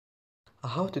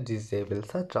How to disable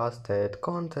suggested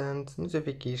content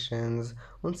notifications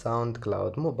on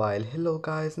SoundCloud mobile. Hello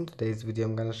guys, in today's video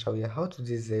I'm gonna show you how to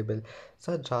disable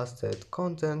suggested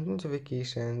content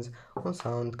notifications on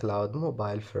SoundCloud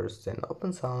mobile. First then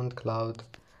open SoundCloud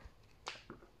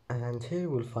and here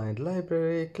you will find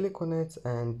library, click on it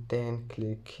and then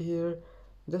click here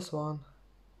this one,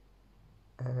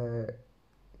 uh,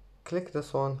 click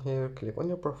this one here, click on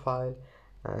your profile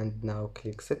and now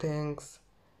click settings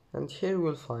and here you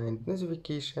will find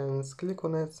notifications, click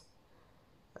on it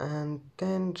and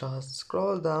then just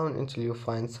scroll down until you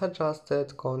find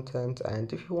suggested content,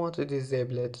 and if you want to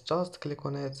disable it just click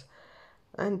on it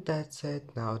and that's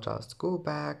it. Now just go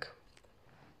back.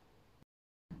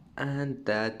 And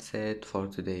that's it for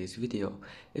today's video.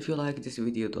 If you like this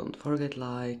video don't forget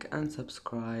like and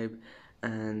subscribe,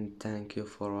 and thank you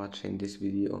for watching this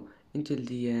video until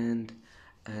the end,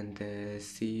 and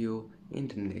see you in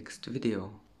the next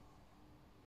video.